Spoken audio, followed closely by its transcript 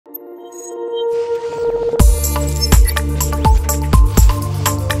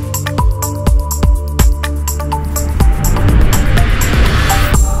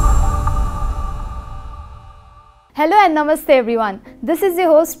Hello and namaste everyone. This is your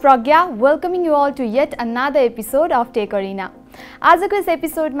host Pragya, welcoming you all to yet another episode of Tech Arena. आजको यस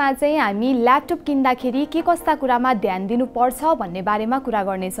एपिसोडमा चाहिँ हामी laptop किन्दाखेरि के कस्ता कुरामा ध्यान दिनुपर्छ भन्ने बारेमा कुरा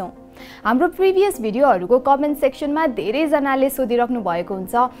गर्नेछौं। हाम्रो प्रिभियस भिडियोहरुको कमेन्ट सेक्सनमा धेरै जनाले सोधिराख्नु भएको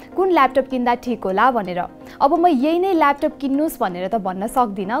हुन्छ कुन ल्यापटप किन्दा ठीक होला भनेर। अब म यही नै ल्यापटप किन्नुस् भनेर त भन्न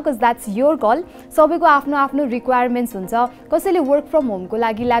सक्दिन cuz that's your call। सबैको आफ्नो आफ्नो रिक्वायरमेन्ट्स हुन्छ। कसैले वर्क फ्रम होमको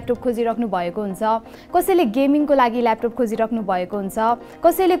लागि ल्यापटप खोजिराख्नु भएको हुन्छ, कसैले गेमिङको लागि ल्यापटप खोजिराख्नु भएको हुन्छ,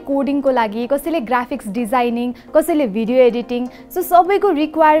 कसैले कोडिङको लागि, कसैले ग्राफिक्स डिजाइनिङ, कसैले भिडियो एडिटिङ। सो सबैको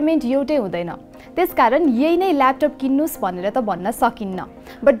रिक्वायरमेन्ट एउटै हुँदैन। त्यसकारण यही नै ल्यापटप किन्नुस् भनेर त भन्न सकिन्न।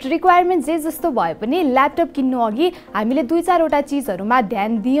 बट रिक्वायरमेन्ट जे जस्तो भए पनि ल्यापटप किन्नु अघि हामीले दुई चारवटा चीजहरुमा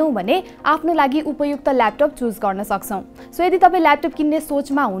ध्यान दियौं भने आफ्नो लागि उपयुक्त ल्यापटप चुज गर्न सक्छौं। सो यदि तपाई ल्यापटप किन्ने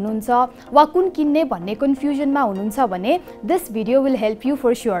सोचमा हुनुहुन्छ वा कुन किन्ने भन्ने कन्फ्युजनमा हुनुहुन्छ भने this video will help you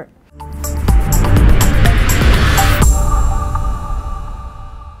for sure.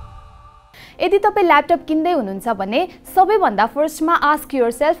 यदि तपाई ल्यापटप किन्दै हुनुहुन्छ भने सबैभन्दा फर्स्टमा ask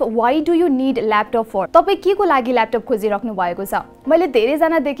yourself why do you need laptop for. तपाई के को लागि ल्यापटप खोजिराख्नु भएको छ? मैले धेरै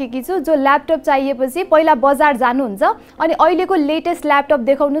जना देखेकी छु जो ल्यापटप चाहिएपछि पहिला बजार जानुहुन्छ अनि अहिलेको लेटेस्ट ल्यापटप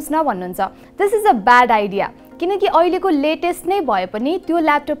देखाउनुस् न भन्नुहुन्छ। This is a bad idea किनकि अहिलेको लेटेस्ट नै भए पनि त्यो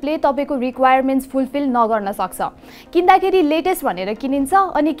ल्यापटपले तपाईको रिक्वायरमेन्ट्स फुलफिल नगर्न सक्छ। किन्दाखेरि लेटेस्ट भनेर किनिन्छ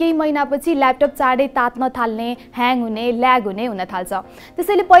अनि केही महिनापछि ल्यापटप चाँडै तात्न थाल्ने, ह्याङ हुने, ल्याग हुने हुन थाल्छ।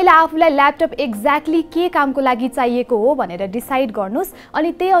 त्यसैले पहिला आफुलाई ल्यापटप एक्ज्याक्टली के कामको लागि चाहिएको हो भनेर डिसाइड गर्नुस्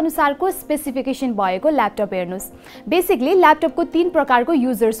अनि त्यही अनुसारको स्पेसिफिकेसन भएको ल्यापटप हेर्नुस्। बेसिकली ल्यापटपको तीन प्रकारको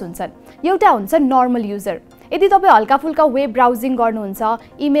युजर्स हुन्छन्। एउटा हुन्छ नर्मल युजर। यदि तपाई हल्काफुल्का वेब ब्राउजिङ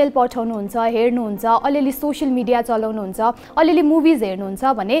गर्नुहुन्छ, इमेल पठाउनुहुन्छ, हेर्नुहुन्छ, अलिअलि सोशल मिडिया चलाउनुहुन्छ, अलिअलि मुभिज हेर्नुहुन्छ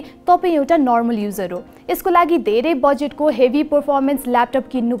भने तपाई एउटा नर्मल युजर हो। यसको लागि धेरै बजेटको हेभी परफर्मेन्स ल्यापटप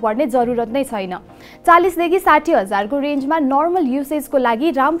किन्नुपर्ने जरुरत नै छैन। 40 देखि 60 हजारको रेन्जमा नर्मल युसेजको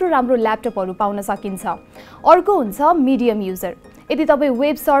लागि राम्रो ल्यापटपहरु पाउन सकिन्छ। अर्को हुन्छ मिडियम युजर। यदि तपाई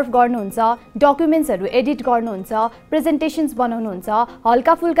वेब सर्फ गर्नुहुन्छ, डकुमेन्ट्सहरु एडिट गर्नुहुन्छ, प्रेजेन्टेशन्स बनाउनुहुन्छ,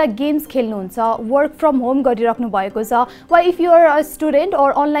 हल्काफुल्का गेम्स खेल्नुहुन्छ, वर्क फ्रम होम गरिराख्नु भएको छ वा if you are a student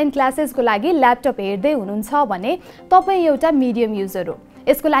or online क्लासेसको लागि ल्यापटप हेर्दै हुनुहुन्छ भने तपाई एउटा मिडियम युजर हो।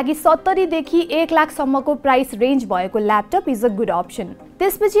 यसको लागि 70 देखि 1 लाख सम्मको प्राइस रेन्ज भएको laptop is a good option.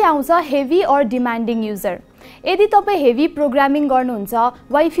 त्यसपछि आउँछ हेभी अर डिमान्डिङ युजर। यदि तपाई हेभी प्रोग्रामिङ गर्नुहुन्छ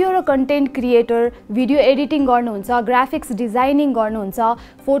वा if you are a content creator, video editing गर्नुहुन्छ, ग्राफिक्स डिजाइनिङ गर्नुहुन्छ,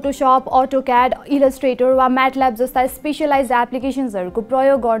 फोटोशप, अटोक्याड, इलस्ट्रेटर वा म्याटल्याब जस्ता स्पेशलाइज्ड एप्लिकेसन्सहरुको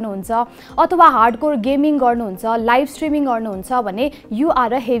प्रयोग गर्नुहुन्छ अथवा हार्डकोर गेमिङ गर्नुहुन्छ, लाइभ स्ट्रिमिङ गर्नुहुन्छ भने you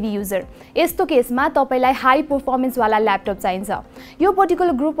are a heavy user. यस्तो केसमा तपाईलाई हाई परफर्मेन्स वाला ल्यापटप चाहिन्छ। यो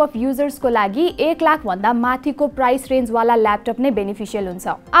पर्टिकुलर ग्रुप अफ युजर्सको लागि 1 लाख भन्दा माथिको प्राइस रेन्ज वाला ल्यापटप नै बेनिफिशियल हुन्छ।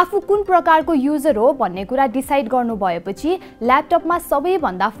 आफू कुन प्रकारको युजर हो भन्ने कुरा डिसाइड गर्नु भएपछि ल्यापटपमा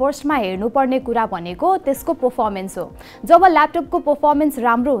सबैभन्दा फर्स्टमा हेर्नुपर्ने कुरा भनेको त्यसको परफर्मेन्स हो। जब ल्यापटपको परफर्मेन्स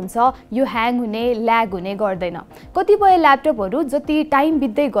राम्रो हुन्छ यो ह्याङ हुने, ल्याग हुने गर्दैन। कतिपय ल्यापटपहरु जति टाइम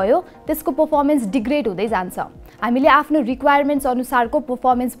बित्दै गयो त्यसको परफर्मेन्स डिग्रेड हुँदै जान्छ। हामीले आफ्नो रिक्वायरमेन्ट्स अनुसारको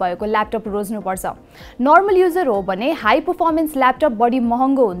परफर्मेन्स भएको ल्यापटप रोज्नुपर्छ। नर्मल युजर हो भने हाई परफर्मेन्स ल्यापटप बढी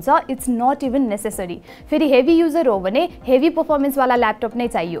महँगो हुन्छ, इट्स नट इभन नेसेसरी। फेरि हेभी युजर हो भने हेभी परफर्मेन्स वाला ल्यापटप नै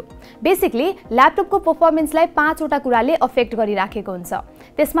चाहियो। बेसिकली ल्यापटपको परफर्मेन्सलाई 5 वटा कुराले अफेक्ट गरिराखेको हुन्छ।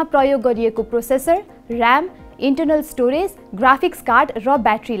 त्यसमा प्रयोग गरिएको processor, RAM, internal storage, graphics card र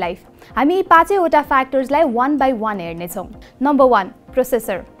ब्याट्री लाइफ। हामी यी 5 वटा फ्याक्टर्सलाई 1 बाइ 1 हेर्नेछौँ। Number 1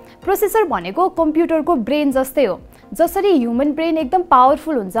 processor. प्रोसेसर भनेको कम्प्युटरको ब्रेन जस्तै हो। जसरी ह्युमन ब्रेन एकदम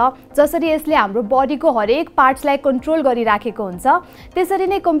पावरफुल हुन्छ, जसरी यसले हाम्रो बडीको हरेक पार्ट्सलाई कन्ट्रोल गरिराखेको हुन्छ, त्यसरी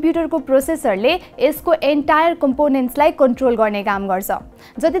नै कम्प्युटरको प्रोसेसरले यसको एन्टायर कम्पोनेन्ट्सलाई कन्ट्रोल गर्ने काम गर्छ।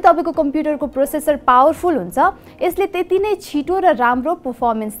 जति तपाईको कम्प्युटरको प्रोसेसर पावरफुल हुन्छ यसले त्यति नै छिटो र राम्रो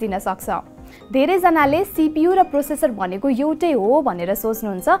परफर्मेन्स दिन सक्छ। धेरै जनाले सीपीयू र प्रोसेसर भनेको एउटै हो भनेर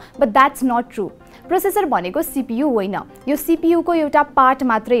सोच्नुहुन्छ, but that's not true. Processor भनेको सीपीयू होइन, यो सीपीयू को एउटा पार्ट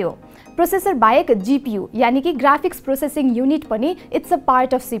मात्रै हो। प्रोसेसर बाहेक जीपीयू यानी कि ग्राफिक्स प्रोसेसिङ युनिट पनि it's a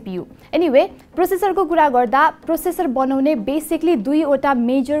part of CPU. Anyway प्रोसेसरको कुरा गर्दा प्रोसेसर बनाउने बेसिकली दुईवटा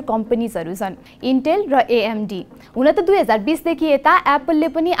मेजर कम्पनीजहरु छन्, इन्टेल र एएमडी। हुन त 2020 देखि यता एप्पलले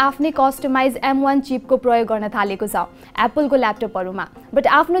पनि आफ्नै कस्टमाइज M1 चिपको प्रयोग गर्न थालेको छ एप्पलको ल्यापटपहरुमा। बट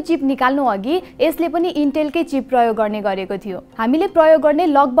आफ्नो चिप निकाल्नु अघि यसले पनि इन्टेलकै चिप प्रयोग गर्ने गरेको थियो। हामीले प्रयोग गर्ने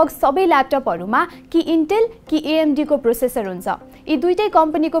लगभग सबै ल्यापटपहरुमा कि इन्टेल कि एएमडी को प्रोसेसर हुन्छ। यी दुईटै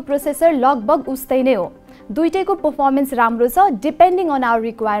कम्पनीको प्रोसेसर लगभग उस्तै नै हो। दुईटैको परफर्मेन्स राम्रो छ। डिपेन्डिङ अन आवर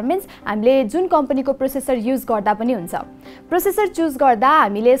रिक्वायरमेन्ट्स हामीले जुन कम्पनीको प्रोसेसर युज गर्दा पनि हुन्छ। प्रोसेसर चुज गर्दा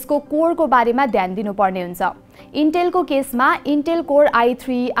हामीले यसको कोरको बारेमा ध्यान दिनुपर्ने हुन्छ। इन्टेलको केसमा Intel core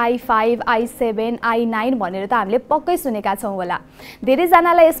i3, i5, i7, i9 भनेर त हामीले पक्कै सुनेका छौँ होला।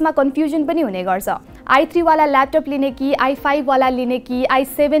 धेरैजनालाई यसमा कन्फ्युजन पनि हुने गर्छ। i3 वाला ल्यापटप लिने कि i5 वाला लिने कि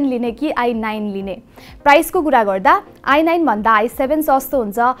i7 लिने कि i9 लिने। प्राइसको कुरा गर्दा i9 भन्दा i7 सस्तो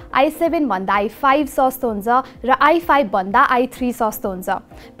हुन्छ, i7 भन्दा i5 सस्तो हुन्छ र i5 भन्दा i3 सस्तो हुन्छ।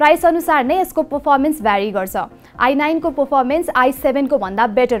 प्राइस अनुसार नै यसको परफर्मेन्स भ्यारी गर्छ। i9 को परफर्मेन्स i7 को भन्दा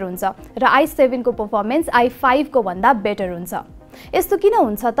बेटर हुन्छ र i7 को परफर्मेन्स i5 को भन्दा बेटर हुन्छ। यस्तो किन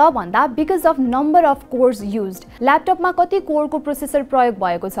हुन्छ त भन्दा because of number of course used. ल्यापटपमा कति कोरको प्रोसेसर प्रयोग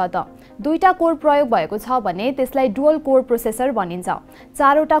भएको छ त? 2टा कोर प्रयोग भएको छ भने त्यसलाई डुअल कोर प्रोसेसर भनिन्छ।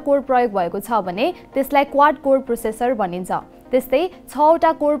 4वटा कोर प्रयोग भएको छ भने त्यसलाई क्वाड कोर प्रोसेसर भनिन्छ। त्यस्तै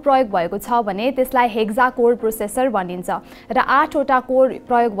 6वटा कोर प्रयोग भएको छ भने त्यसलाई हेक्सा कोर प्रोसेसर भनिन्छ र 8वटा कोर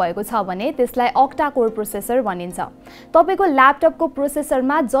प्रयोग भएको छ भने त्यसलाई अक्टा कोर प्रोसेसर भनिन्छ। तपाईको ल्यापटपको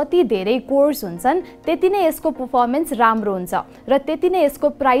प्रोसेसरमा जति धेरै कोर्स हुन्छन् त्यति नै यसको परफर्मेन्स राम्रो हुन्छ र त्यति नै यसको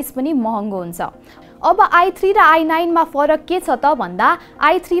प्राइस पनि महँगो हुन्छ। अब i3 र i9 मा फरक के छ त भन्दा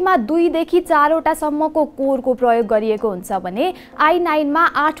i3 मा 2 देखि 4वटा सम्मको कोरको प्रयोग गरिएको हुन्छ भने i9 मा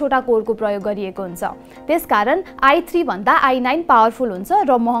 8वटा कोरको प्रयोग गरिएको हुन्छ। त्यसकारण i3 भन्दा i9 पावरफुल हुन्छ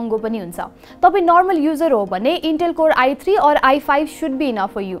र महँगो पनि हुन्छ। तपाई नर्मल युजर हो भने Intel Core i3 or i5 should be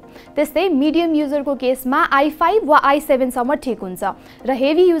enough for you। त्यस्तै मिडियम युजरको केसमा i5 वा i7 सम्म ठीक हुन्छ र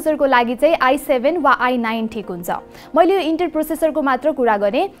हेभी युजरको लागि चाहिँ i7 वा i9 ठीक हुन्छ। मैले यो इन्टेल प्रोसेसरको मात्र कुरा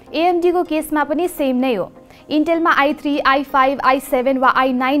गरे, AMD को केसमा पनि सेम नै हो। इन्टेलमा i3, i5, i7 वा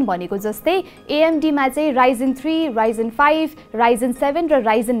i9 भनेको जस्तै AMD मा चाहिँ Ryzen 3, Ryzen 5, Ryzen 7 र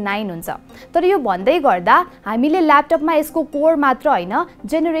Ryzen 9 हुन्छ। तर यो भन्दै गर्दा हामीले ल्यापटपमा यसको कोर मात्र हैन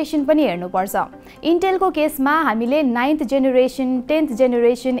जेनेरेसन पनि हेर्नुपर्छ। इन्टेलको केसमा हामीले 9th generation, 10th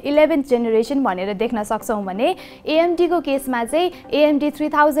generation, 11th generation भनेर देख्न सक्छौं भने AMD को केसमा चाहिँ AMD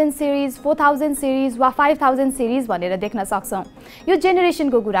 3000 सिरिज, 4000 सिरिज वा 5000 सिरिज भनेर देख्न सक्छौं। यो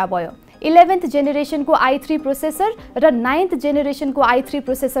जेनेरेसनको कुरा भयो। 11th जेनेरेसनको i3 प्रोसेसर र 9th जेनेरेसनको i3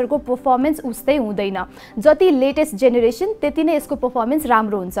 प्रोसेसरको परफर्मेन्स उस्तै हुँदैन। जति लेटेस्ट जेनेरेसन त्यति नै यसको परफर्मेन्स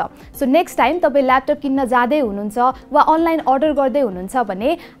राम्रो हुन्छ। सो नेक्स्ट टाइम तपाई ल्यापटप किन्न जाँदै हुनुहुन्छ वा अनलाइन अर्डर गर्दै हुनुहुन्छ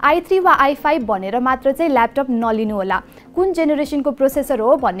भने i3 वा i5 भनेर मात्र चाहिँ ल्यापटप नलिनु होला। कुन जेनेरेसनको प्रोसेसर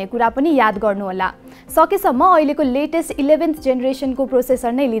हो भन्ने कुरा पनि याद गर्नु होला। सकेसम्म अहिलेको लेटेस्ट 11th जेनेरेसनको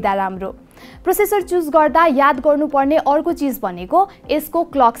प्रोसेसर नै लिदा राम्रो। प्रोसेसर चुज गर्दा याद गर्नुपर्ने अर्को चीज भनेको यसको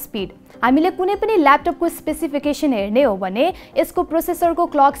क्लक स्पिड। हामीले कुनै पनि ल्यापटपको स्पेसिफिकेसन हेर्ने हो भने यसको प्रोसेसरको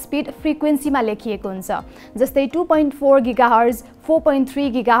क्लक स्पिड फ्रिक्वेन्सीमा लेखिएको हुन्छ। जस्तै 2.4 गिगाहर्ज, 4.3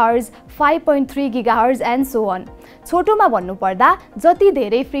 गिगाहर्ज, 5.3 गिगाहर्ज एन्ड सो अन। छोटोमा भन्नुपर्दा जति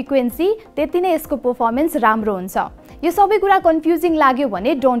धेरै फ्रिक्वेन्सी त्यति नै यसको परफर्मेन्स राम्रो हुन्छ। यो सबै कुरा कन्फ्युजिङ लाग्यो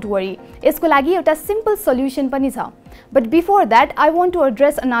भने डोन्ट वरी, यसको लागि एउटा सिम्पल सल्युसन पनि छ। But before that I want to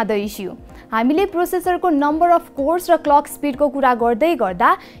address another issue. हामीले प्रोसेसरको नम्बर अफ कोर्स र क्लक स्पिडको कुरा गर्दै गर्दा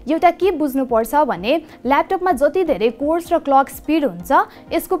एउटा के बुझ्नुपर्छ भने ल्यापटपमा जति धेरै कोर्स र क्लक स्पिड हुन्छ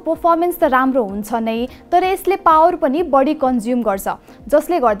यसको परफर्मेन्स त राम्रो हुन्छ नै, तर यसले पावर पनि बढी कन्ज्युम गर्छ,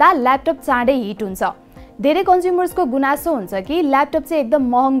 जसले गर्दा ल्यापटप चाँडै हिट हुन्छ। धेरै कन्ज्युमर्सको गुनासो हुन्छ कि ल्यापटप चाहिँ एकदम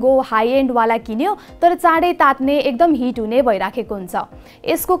महँगो हाई एन्ड वाला किन्यो तर चाँडै तात्ने एकदम हिट हुने भइराखेको हुन्छ।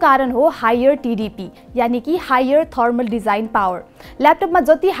 यसको कारण हो हायर TDP यानी कि हायर थर्मल डिजाइन पावर। ल्यापटपमा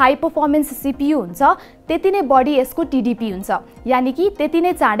जति हाई परफर्मेन्स CPU हुन्छ त्यति नै बढी यसको TDP हुन्छ, यानी कि त्यति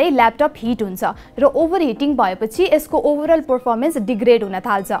नै चाँडै ल्यापटप हिट हुन्छ र ओभर हिटिङ भएपछि यसको ओभरअल परफर्मेन्स डिग्रेड हुन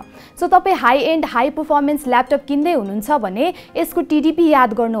थाल्छ। सो तपाई high and high performance laptop किन्दै हुनुहुन्छ भने यसको TDP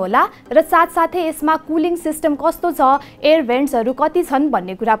याद गर्नु होला र साथसाथै यसमा कुलिङ सिस्टम कस्तो छ, एयर भेन्ट्सहरु कति छन्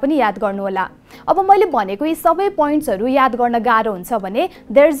भन्ने कुरा पनि याद गर्नु होला। अब मैले भनेको यी सबै पोइन्ट्सहरु याद गर्न गाह्रो हुन्छ भने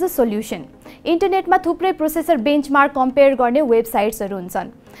देयर इज अ सोल्युसन। इन्टरनेटमा थुप्रै प्रोसेसर बेन्चमार्क कम्पेयर गर्ने वेबसाइट्सहरु हुन्छन्।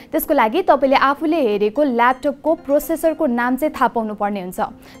 त्यसको लागि तपाईले आफूले हेरेको ल्यापटपको प्रोसेसरको नाम चाहिँ थाहा पाउनु पर्ने हुन्छ,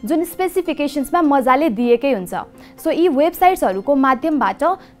 जुन स्पेसिफिकेसन्समा मजाले दिएकै हुन्छ। सो यी वेबसाइट्सहरुको माध्यमबाट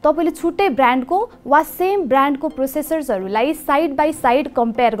तपाईले छुट्टै ब्रान्डको वा सेम ब्रान्डको प्रोसेसर्सहरुलाई साइड बाइ साइड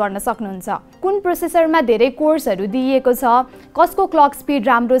कम्पेयर गर्न सक्नुहुन्छ। कुन प्रोसेसरमा धेरै कोर्सहरु दिइएको छ, कसको क्लक स्पिड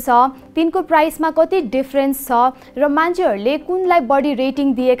राम्रो छ, तिनको प्राइसमा कति डिफरेन्स छ र मान्छेहरुले कुनलाई बढी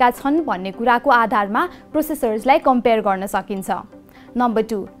रेटिङ दिएका छन् भन्ने कुराको आधारमा प्रोसेसर्सलाई कम्पेयर गर्न सकिन्छ। Number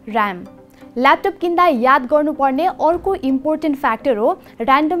 2, RAM। ल्यापटप किन्दा याद गर्नुपर्ने अर्को इम्पोर्टेन्ट फ्याक्टर हो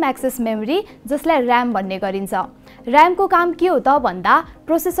र्यान्डम एक्सेस मेमोरी, जसलाई RAM भन्ने गरिन्छ। RAM को काम के हो त भन्दा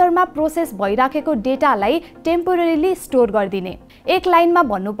प्रोसेसरमा प्रोसेस भइराखेको डेटालाई टेम्पोररीली स्टोर गरिदिने। एक लाइनमा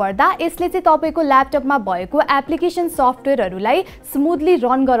भन्नुपर्दा यसले चाहिँ तपाईको ल्यापटपमा भएको एप्लिकेसन सफ्टवेयरहरुलाई स्मुथली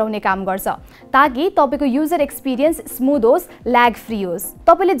रन गराउने काम गर्छ, ताकि तपाईको युजर एक्सपिरियन्स स्मुथ होस्, ल्याग फ्री होस्।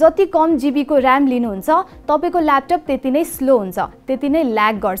 तपाईले जति कम GB को RAM लिनुहुन्छ तपाईको ल्यापटप त्यति नै स्लो हुन्छ, त्यति नै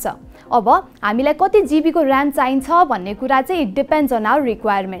ल्याग गर्छ। अब हामीलाई कति जिबीको ऱ्याम चाहिन्छ भन्ने कुरा चाहिँ it depends on our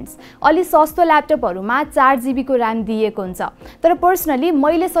requirements. अलि सस्तो ल्यापटपहरूमा 4 जिबीको ऱ्याम दिएको हुन्छ, तर पर्सनली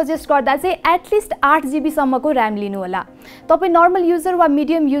मैले सजेस्ट गर्दा चाहिँ एटलिस्ट 8 जिबीसम्मको ऱ्याम लिनु होला। तपाईँ नर्मल युजर वा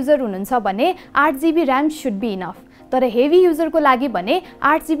मिडियम युजर हुनुहुन्छ भने 8 GB RAM should be enough, तर हेभी युजरको लागि भने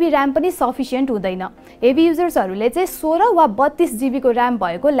 8 जिबी ऱ्याम पनि सफिसियन्ट हुँदैन। हेभी युजर्सहरूले चाहिँ 16 वा 32 जिबीको ऱ्याम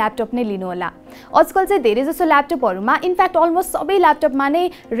भएको ल्यापटप नै लिनु होला। आजकल चाहिँ धेरै जसो ल्यापटपहरूमा इनफ्याक्ट अलमोस्ट सबै ल्यापटपमा नै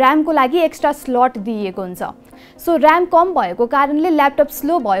ऱ्यामको लागि एक्स्ट्रा स्लट दिएको हुन्छ। सो ऱ्याम कम भएको कारणले ल्यापटप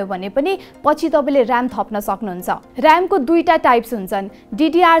स्लो भयो भने पनि पछि तपाईँले ऱ्याम थप्न सक्नुहुन्छ। ऱ्यामको दुईटा टाइप्स हुन्छन्,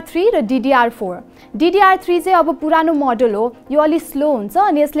 DDR3 र DDR4। DDR3 चाहिँ अब पुरानो मोडल हो, यो अलि स्लो हुन्छ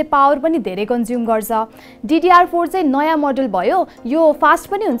अनि यसले पावर पनि धेरै कन्ज्युम गर्छ। DDR4 चाहिँ नयाँ मोडल भयो, यो फास्ट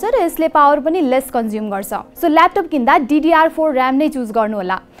पनि हुन्छ र यसले पावर पनि लेस कन्ज्युम गर्छ। सो ल्यापटप किन्दा DDR4 ऱ्याम नै चुज गर्नु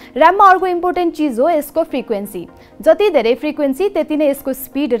होला। ऱ्याममा अर्को इम्पोर्टेन्ट चिज हो यसको फ्रिक्वेन्सी। जति धेरै फ्रिक्वेन्सी त्यति नै यसको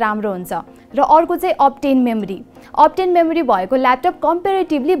स्पिड राम्रो हुन्छ। र अर्को चाहिँ अप्टेन मेमोरी। अप्टेन मेमोरी भएको ल्यापटप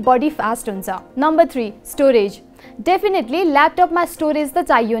कम्पेरेटिभली बढी फास्ट हुन्छ। Number 3 storage. डेफिनेटली ल्यापटपमा स्टोरेज त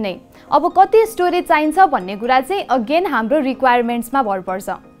चाहियो नै। अब कति स्टोरेज चाहिन्छ भन्ने कुरा चाहिँ अगेन हाम्रो रिक्वायरमेन्ट्समा भर पर्छ।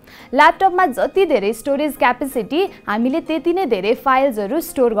 ल्यापटपमा जति धेरै स्टोरेज क्यापेसिटी हामीले त्यति नै धेरै फाइल्सहरू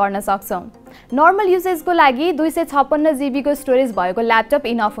स्टोर गर्न सक्छौँ। नर्मल युजेसको लागि 256 जिबीको स्टोरेज भएको ल्यापटप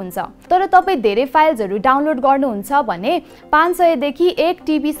इनफ हुन्छ, तर तपाईँ धेरै फाइल्सहरू डाउनलोड गर्नुहुन्छ भने 500 देखि 1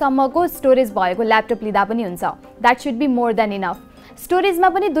 टिबीसम्मको स्टोरेज भएको ल्यापटप लिँदा पनि हुन्छ। That should be more than enough. स्टोरेजमा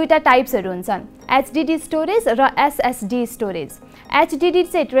पनि दुईटा टाइप्सहरू हुन्छन्, HDD स्टोरेज र SSD स्टोरेज। HDD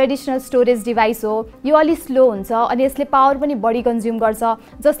चाहिँ ट्रेडिसनल स्टोरेज डिभाइस हो, यो अलि स्लो हुन्छ अनि यसले पावर पनि बढी कन्ज्युम गर्छ,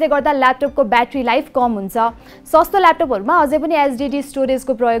 जसले गर्दा ल्यापटपको ब्याट्री लाइफ कम हुन्छ। सस्तो ल्यापटपहरूमा अझै पनि HDD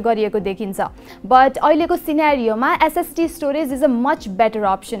स्टोरेजको प्रयोग गरिएको देखिन्छ, बट अहिलेको सिनेरियोमा SSD storage is a much better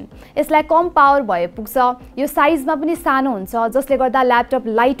option. यसलाई कम पावर भए पुग्छ, यो साइजमा पनि सानो हुन्छ, जसले गर्दा ल्यापटप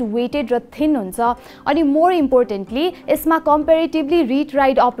लाइट वेटेड र थिन हुन्छ अनि मोर इम्पोर्टेन्टली यसमा कम्पेरेटिभली रिड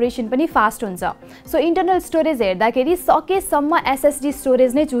राइट अपरेसन पनि फास्ट हुन्छ। सो इन्टरनल स्टोरेज हेर्दाखेरि सकेसम्म SSD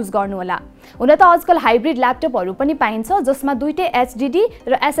स्टोरेज नै चुज गर्नु होला। हुन त आजकल हाइब्रिड ल्यापटपहरू पनि पाइन्छ जसमा दुईटै HDD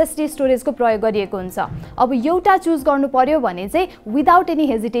र SSD स्टोरेजको प्रयोग गरिएको हुन्छ। अब एउटा चुज गर्नु पर्यो भने चाहिँ without any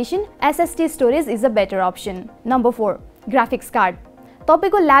hesitation SSD storage is a better option. Number 4 graphics card.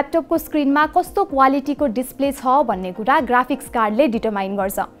 तपाईको ल्यापटपको स्क्रिनमा कस्तो क्वालिटीको डिस्प्ले छ भन्ने कुरा ग्राफिक्स कार्डले डिटरमाइन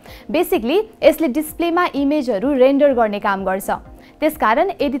गर्छ। बेसिकली यसले डिस्प्लेमा इमेजहरू रेन्डर गर्ने काम गर्छ। त्यसकारण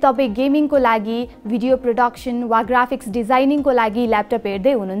यदि तपाईँ गेमिङको लागि, भिडियो प्रोडक्सन वा ग्राफिक्स डिजाइनिङको लागि ल्यापटप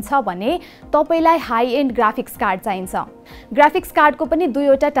हेर्दै हुनुहुन्छ भने तपाईलाई हाई एन्ड ग्राफिक्स कार्ड चाहिन्छ। ग्राफिक्स कार्डको पनि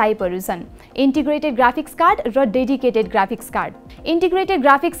दुईवटा टाइपहरू छन्, इन्टिग्रेटेड ग्राफिक्स कार्ड र dedicated graphics card. Integrated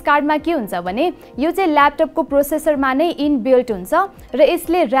graphics कार्डमा के हुन्छ भने यो चाहिँ ल्यापटपको प्रोसेसरमा नै इनबिल्ट हुन्छ र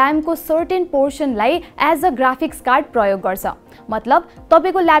यसले ऱ्यामको certain पोर्सनलाई as a graphics card प्रयोग गर्छ। मतलब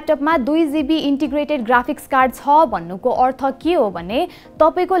तपाईको ल्यापटपमा 2 जिबी इन्टिग्रेटेड ग्राफिक्स कार्ड छ भन्नुको अर्थ के हो भने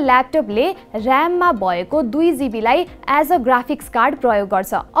तपाईको ल्यापटपले ऱ्याममा भएको 2 जिबीलाई एज अ ग्राफिक्स कार्ड प्रयोग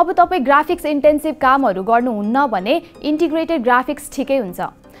गर्छ। अब तपाईँ ग्राफिक्स इन्टेन्सिभ कामहरू गर्नुहुन्न भने इन्टिग्रेटेड ग्राफिक्स ठिकै हुन्छ,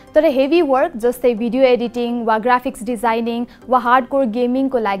 तर हेभी वर्क जस्तै भिडियो एडिटिङ वा ग्राफिक्स डिजाइनिङ वा हार्डकोर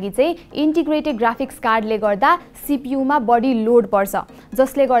गेमिङको लागि चाहिँ इन्टिग्रेटेड ग्राफिक्स कार्डले गर्दा सीपीयूमा बढी लोड पर्छ,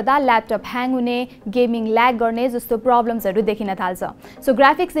 जसले गर्दा ल्यापटप ह्याङ हुने, गेमिङ ल्याग गर्ने जस्तो प्रब्लम्सहरू देखिन थाल्छ। सो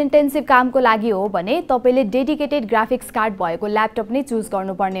ग्राफिक्स इन्टेन्सिभ कामको लागि हो भने तपाईँले डेडिकेटेड ग्राफिक्स कार्ड भएको ल्यापटप नै चुज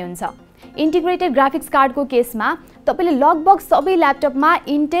गर्नुपर्ने हुन्छ। इन्टिग्रेटेड ग्राफिक्स कार्डको केसमा तपाईले लगभग सबै ल्यापटपमा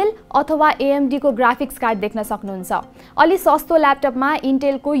इन्टेल अथवा AMD को ग्राफिक्स कार्ड देख्न सक्नुहुन्छ। अलि सस्तो ल्यापटपमा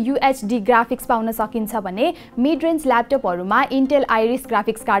इन्टेलको UHD ग्राफिक्स पाउन सकिन्छ भने mid range ल्यापटपहरूमा Intel iris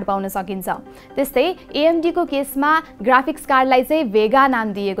graphics card पाउन सकिन्छ। त्यस्तै AMD को केसमा ग्राफिक्स कार्डलाई चाहिँ भेगा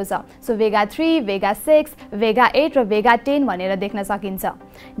नाम दिएको छ। सो भेगा 3, भेगा 6, भेगा 8 र भेगा 10 भनेर देख्न सकिन्छ।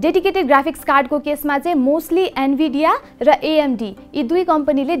 डेडिकेटेड ग्राफिक्स कार्डको केसमा चाहिँ मोस्टली एनभिडिया र AMD यी दुई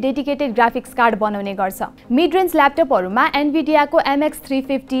कम्पनीले डेडिकेटेड ग्राफिक्स कार्ड बनाउने गर्छ। Mid range ल्यापटपहरूमा एनभिडियाको MX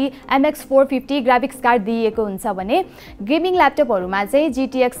 350, MX 450 graphics card दिएको हुन्छ भने गेमिङ ल्यापटपहरूमा चाहिँ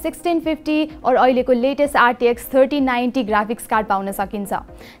GTX 1650 और अहिलेको लेटेस्ट RTX 3090 ग्राफिक्स कार्ड पाउन सकिन्छ।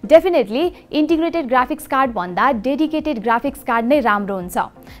 डेफिनेटली इन्टिग्रेटेड ग्राफिक्स कार्ड भन्दा डेडिकेटेड ग्राफिक्स कार्ड नै राम्रो हुन्छ,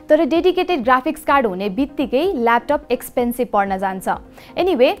 तर डेडिकेटेड ग्राफिक्स कार्ड हुने बित्तिकै ल्यापटप एक्सपेन्सिभ पर्न जान्छ।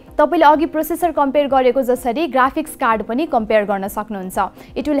 एनीवे तपाईले अघि प्रोसेसर कम्पेयर गरेको जसरी ग्राफिक्स कार्ड पनि कम्पेयर गर्न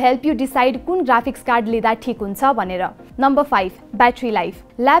सक्नुहुन्छ। It will help you decide कुन ग्राफिक्स कार्ड लिँदा ठिक हुन्छ भनेर। Number 5 battery life.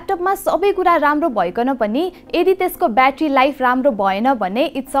 ल्यापटपमा सबै कुरा राम्रो भइकन पनि यदि त्यसको ब्याट्री लाइफ राम्रो भएन भने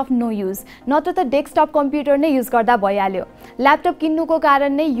इट्स अफ नो युज। नत्र त डेस्कटप कम्प्युटर नै युज गर्दा भइहाल्यो। ल्यापटप किन्नुको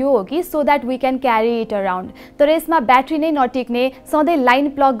कारण नै यो हो कि so that we can carry it around, तर यसमा ब्याट्री नै नटिक्ने, सधैँ लाइन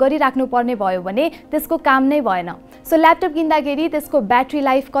प्लग गरिराख्नु पर्ने भयो भने त्यसको काम नै भएन। सो ल्यापटप किन्दाखेरि त्यसको ब्याट्री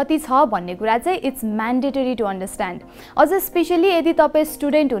लाइफ कति छ भन्ने कुरा चाहिँ इट्स म्यान्डेटरी टु अन्डरस्ट्यान्ड। अझ स्पेसली यदि तपाईँ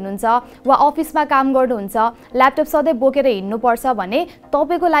स्टुडेन्ट हुनुहुन्छ वा अफिसमा काम गर्नुहुन्छ, ल्यापटप सधैँ बोकेर हिँड्नुपर्छ भने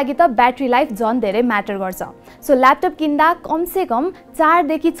तपाईँको लागि त ब्याट्री लाइफ झन् धेरै म्याटर गर्छ। सो ल्यापटप किन्दा कमसेकम 4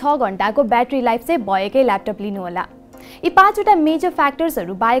 देखि 6 घण्टाको ब्याट्री लाइफ चाहिँ भएकै ल्यापटप लिनुहोला। यी 5वटा मेजर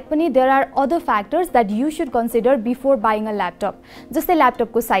फ्याक्टर्सहरू बाहेक पनि there are other factors that you should consider before buying a laptop. जस्तै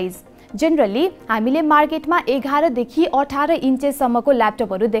ल्यापटपको साइज। जेनरली हामीले मार्केटमा 11 देखि 18 इन्चेससम्मको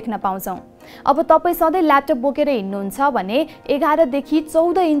ल्यापटपहरू देख्न पाउँछौँ। अब तपाईँ सधैँ ल्यापटप बोकेर हिँड्नुहुन्छ भने 11 देखि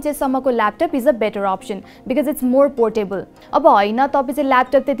 14 इन्चेससम्मको laptop is a better option because it's more portable. अब होइन तपाईँ चाहिँ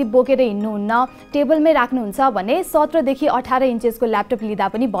ल्यापटप त्यति बोकेर हिँड्नुहुन्न, टेबलमै राख्नुहुन्छ भने 17 देखि 18 इन्चेसको ल्यापटप लिँदा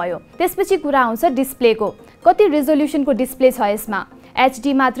पनि भयो। त्यसपछि कुरा आउँछ डिस्प्लेको। कति रिजोल्युसनको डिस्प्ले छ यसमा?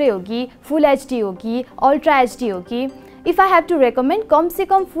 एचडी मात्रै हो कि, फुल एचडी हो कि, अल्ट्रा एचडी हो कि? If I have to recommend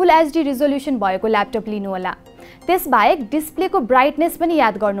कमसेकम फुल एचडी रिजोल्युसन भएको ल्यापटप लिनुहोला। त्यसबाहेक डिस्प्लेको ब्राइटनेस पनि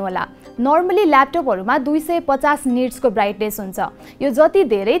याद गर्नुहोला। नर्मली ल्यापटपहरूमा 250 निट्सको ब्राइटनेस हुन्छ। यो जति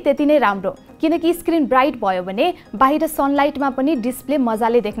धेरै त्यति नै राम्रो, किनकि स्क्रिन ब्राइट भयो भने बाहिर सनलाइटमा पनि डिस्प्ले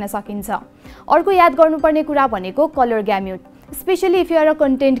मजाले देख्न सकिन्छ। अर्को याद गर्नुपर्ने कुरा भनेको colour ग्याम्युट, specially if you are a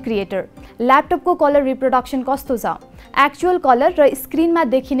content creator. ल्यापटपको कलर रिप्रोडक्सन कस्तो छ? एक्चुअल कलर र स्क्रिनमा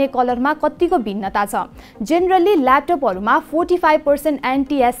देखिने कलरमा कतिको भिन्नता छ? जेनरली ल्यापटपहरूमा 45%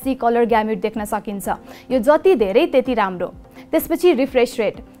 एन्टी-एससी कलर ग्याम्युट देख्न सकिन्छ। यो जति धेरै त्यति राम्रो। त्यसपछि रिफ्रेश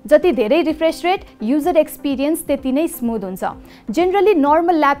रेट। जति धेरै रिफ्रेश रेट, युजर एक्सपिरियन्स त्यति नै स्मुथ हुन्छ। जेनरली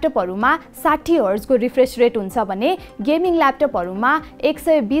नर्मल ल्यापटपहरूमा 60 हर्जको रिफ्रेश रेट हुन्छ भने गेमिङ ल्यापटपहरूमा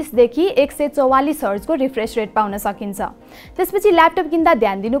 120 देखि 144 हर्जको रिफ्रेश रेट पाउन सकिन्छ। त्यसपछि ल्यापटप किन्दा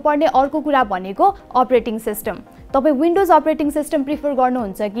ध्यान दिनुपर्ने अर्को कुरा भनेको अपरेटिङ सिस्टम। तपाईँ विन्डोज अपरेटिङ सिस्टम प्रिफर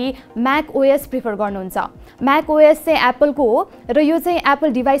गर्नुहुन्छ कि म्याक ओएस प्रिफर गर्नुहुन्छ? म्याक ओएस चाहिँ एप्पलको हो र यो चाहिँ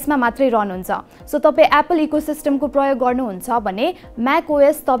एप्पल डिभाइसमा मात्रै रन हुन्छ। सो तपाईँ एप्पल इकोसिस्टमको प्रयोग गर्नुहुन्छ भने म्याक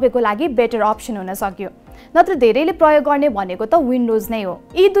ओएस तपाईँको लागि बेटर अप्सन हुन सक्यो। नत्र धेरैले प्रयोग गर्ने भनेको त विन्डोज नै हो।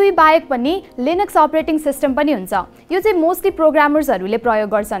 यी दुई बाहेक पनि लिनक्स अपरेटिङ सिस्टम पनि हुन्छ। यो चाहिँ मोस्टली प्रोग्रामर्सहरूले प्रयोग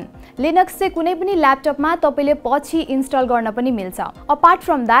गर्छन्। लिनक्स चाहिँ कुनै पनि ल्यापटपमा तपाईँले पछि इन्स्टल गर्न पनि मिल्छ। अपार्ट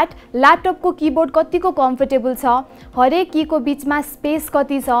फ्रम द्याट ल्यापटपको किबोर्ड कतिको कम्फर्टेबल छ, हरेक कीको बिचमा स्पेस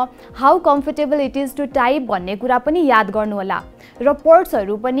कति छ, how comfortable it is to type भन्ने कुरा पनि याद गर्नुहोला। र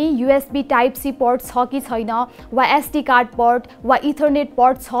पोर्ट्सहरू पनि USB टाइप सी पोर्ट छ कि छैन, वा SD कार्ड पोर्ट वा इथरनेट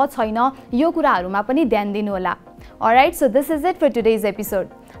पोर्ट छ छैन, यो कुराहरूमा पनि ध्यान दिनुहोला। All right, so this is it for today's episode.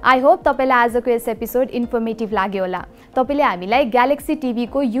 I hope तपाईँलाई आजको यस एपिसोड इन्फर्मेटिभ लाग्यो होला। तपाईँले हामीलाई ग्यालेक्सी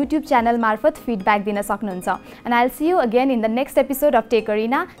टिभीको युट्युब च्यानल मार्फत फिडब्याक दिन सक्नुहुन्छ। And I will see you again in the next episode of take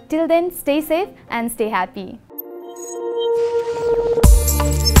Aryna. Till then, stay safe and stay happy.